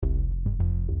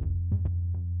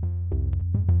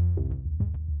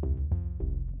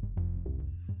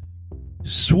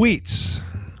Sweets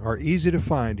are easy to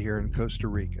find here in Costa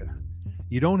Rica.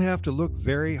 You don't have to look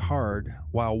very hard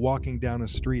while walking down a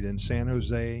street in San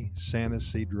Jose, San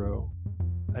Isidro,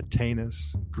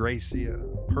 Atenas, Gracia,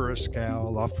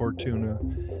 Puriscal, La Fortuna,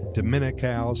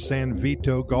 Dominical, San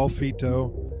Vito,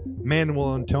 Golfito,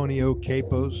 Manuel Antonio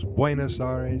Capos, Buenos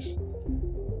Aires.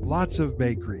 Lots of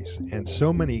bakeries and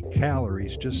so many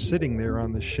calories just sitting there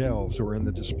on the shelves or in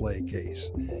the display case.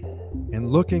 And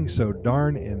looking so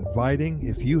darn inviting.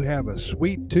 If you have a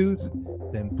sweet tooth,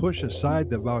 then push aside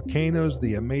the volcanoes,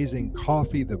 the amazing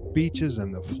coffee, the beaches,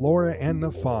 and the flora and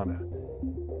the fauna.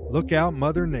 Look out,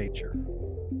 Mother Nature.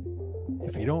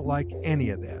 If you don't like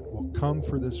any of that, well, come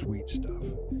for the sweet stuff.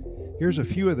 Here's a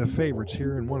few of the favorites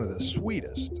here in one of the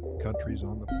sweetest countries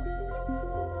on the planet.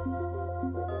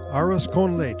 Arroz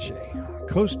con leche.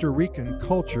 Costa Rican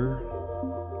culture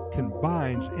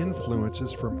combines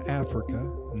influences from Africa,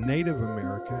 Native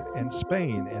America, and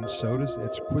Spain, and so does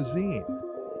its cuisine.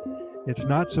 It's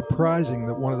not surprising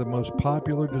that one of the most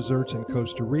popular desserts in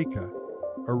Costa Rica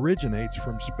originates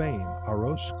from Spain,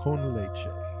 arroz con leche,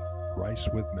 rice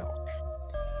with milk.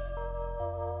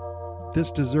 This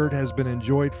dessert has been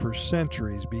enjoyed for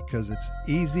centuries because it's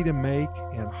easy to make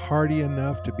and hearty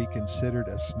enough to be considered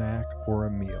a snack or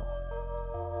a meal.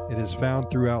 It is found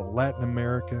throughout Latin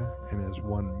America and is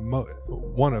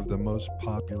one of the most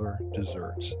popular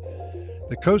desserts.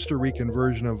 The Costa Rican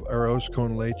version of arroz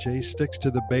con leche sticks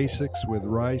to the basics with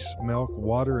rice, milk,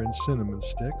 water, and cinnamon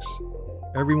sticks.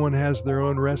 Everyone has their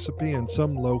own recipe, and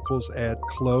some locals add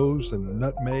cloves and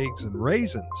nutmegs and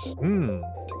raisins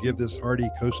to give this hearty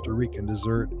Costa Rican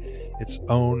dessert its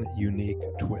own unique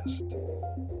twist.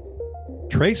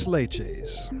 Tres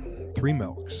leches, 3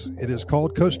 milks. It is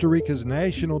called Costa Rica's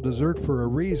national dessert for a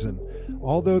reason.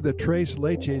 Although the tres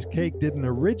leches cake didn't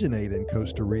originate in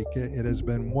Costa Rica, it has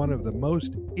been one of the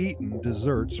most eaten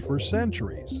desserts for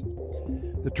centuries.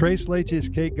 The tres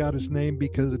leches cake got its name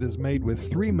because it is made with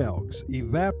 3 milks,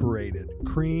 evaporated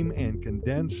cream, and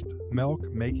condensed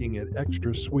milk, making it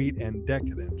extra sweet and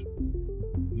decadent.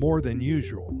 More than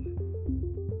usual.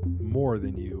 More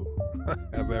than you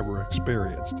have ever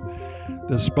experienced.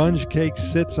 The sponge cake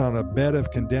sits on a bed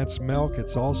of condensed milk.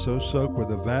 It's also soaked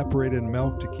with evaporated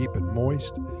milk to keep it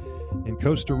moist. In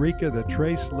Costa Rica, the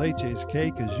tres leches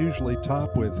cake is usually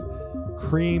topped with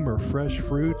cream or fresh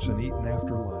fruits and eaten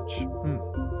after lunch.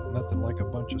 Nothing like a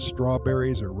bunch of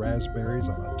strawberries or raspberries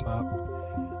on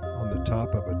the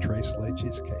top of a tres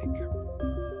leches cake.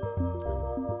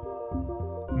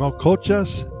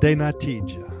 Melcochas de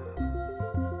natilla.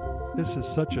 This is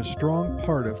such a strong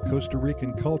part of Costa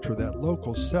Rican culture that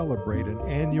locals celebrate an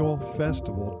annual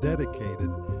festival dedicated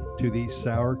to these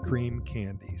sour cream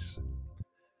candies.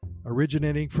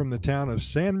 Originating from the town of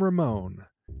San Ramon,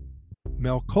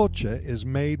 melcocha is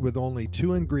made with only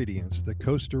 2 ingredients, the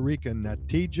Costa Rican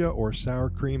natilla or sour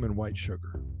cream and white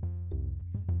sugar.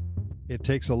 It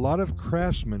takes a lot of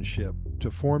craftsmanship to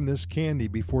form this candy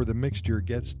before the mixture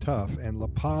gets tough, and La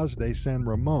Paz de San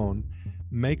Ramon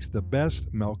makes the best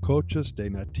melcochas de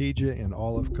natilla in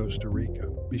all of Costa Rica.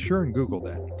 Be sure and Google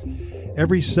that.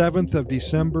 Every 7th of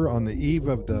December, on the eve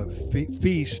of the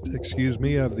feast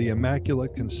of the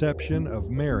Immaculate Conception of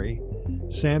Mary,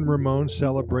 San Ramon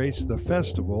celebrates the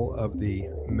festival of the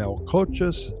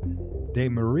Melcochas de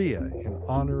Maria in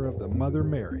honor of the Mother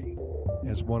Mary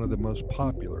as one of the most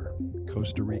popular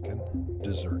Costa Rican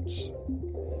desserts.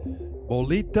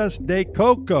 Bolitas de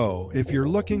coco. If you're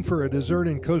looking for a dessert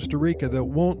in Costa Rica that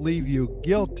won't leave you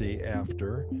guilty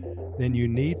after, then you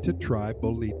need to try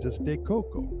bolitas de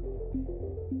coco.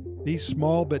 These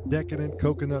small but decadent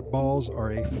coconut balls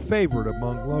are a favorite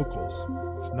among locals.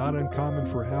 It's not uncommon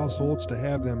for households to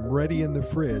have them ready in the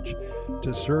fridge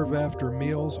to serve after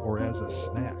meals or as a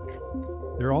snack.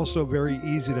 They're also very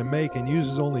easy to make and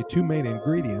uses only 2 main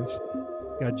ingredients,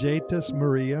 galletas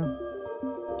Maria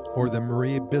or the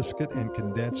Maria biscuit and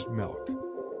condensed milk.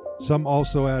 Some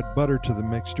also add butter to the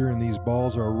mixture, and these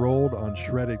balls are rolled on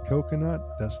shredded coconut.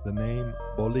 Thus the name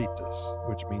bolitas,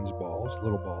 which means balls,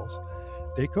 little balls,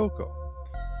 de coco.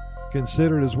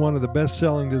 Considered as one of the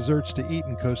best-selling desserts to eat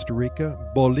in Costa Rica,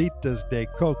 bolitas de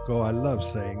coco, I love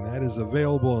saying that, is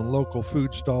available in local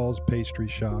food stalls, pastry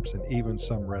shops, and even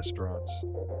some restaurants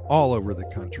all over the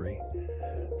country.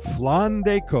 Flan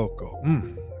de coco.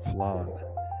 Flan.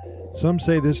 Some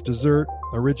say this dessert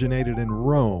originated in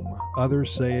Rome.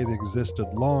 Others say it existed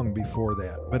long before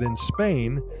that. But in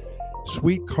Spain,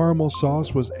 sweet caramel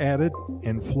sauce was added,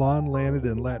 and flan landed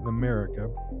in Latin America,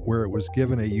 where it was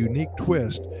given a unique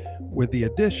twist with the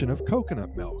addition of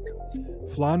coconut milk.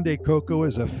 Flan de coco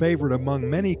is a favorite among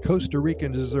many Costa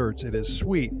Rican desserts. It is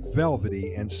sweet,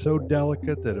 velvety, and so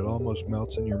delicate that it almost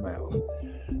melts in your mouth.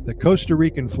 The Costa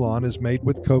Rican flan is made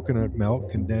with coconut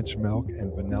milk, condensed milk,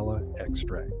 and vanilla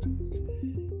extract.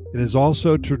 It is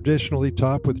also traditionally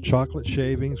topped with chocolate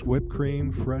shavings, whipped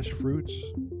cream, fresh fruits,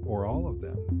 or all of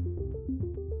them.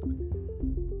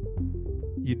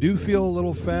 You do feel a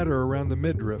little fatter around the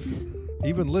midriff,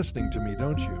 even listening to me,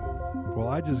 don't you? Well,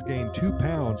 I just gained 2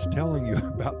 pounds telling you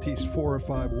about these 4 or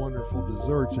 5 wonderful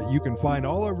desserts that you can find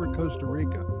all over Costa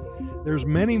Rica. There's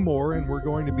many more, and we're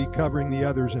going to be covering the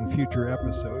others in future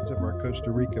episodes of our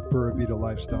Costa Rica Pura Vida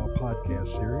Lifestyle podcast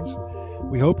series.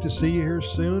 We hope to see you here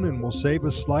soon, and we'll save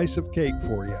a slice of cake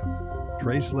for you.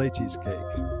 Tres Leches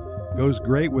cake. Goes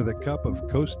great with a cup of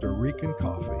Costa Rican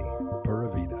coffee. Pura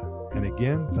Vida. And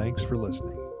again, thanks for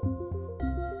listening.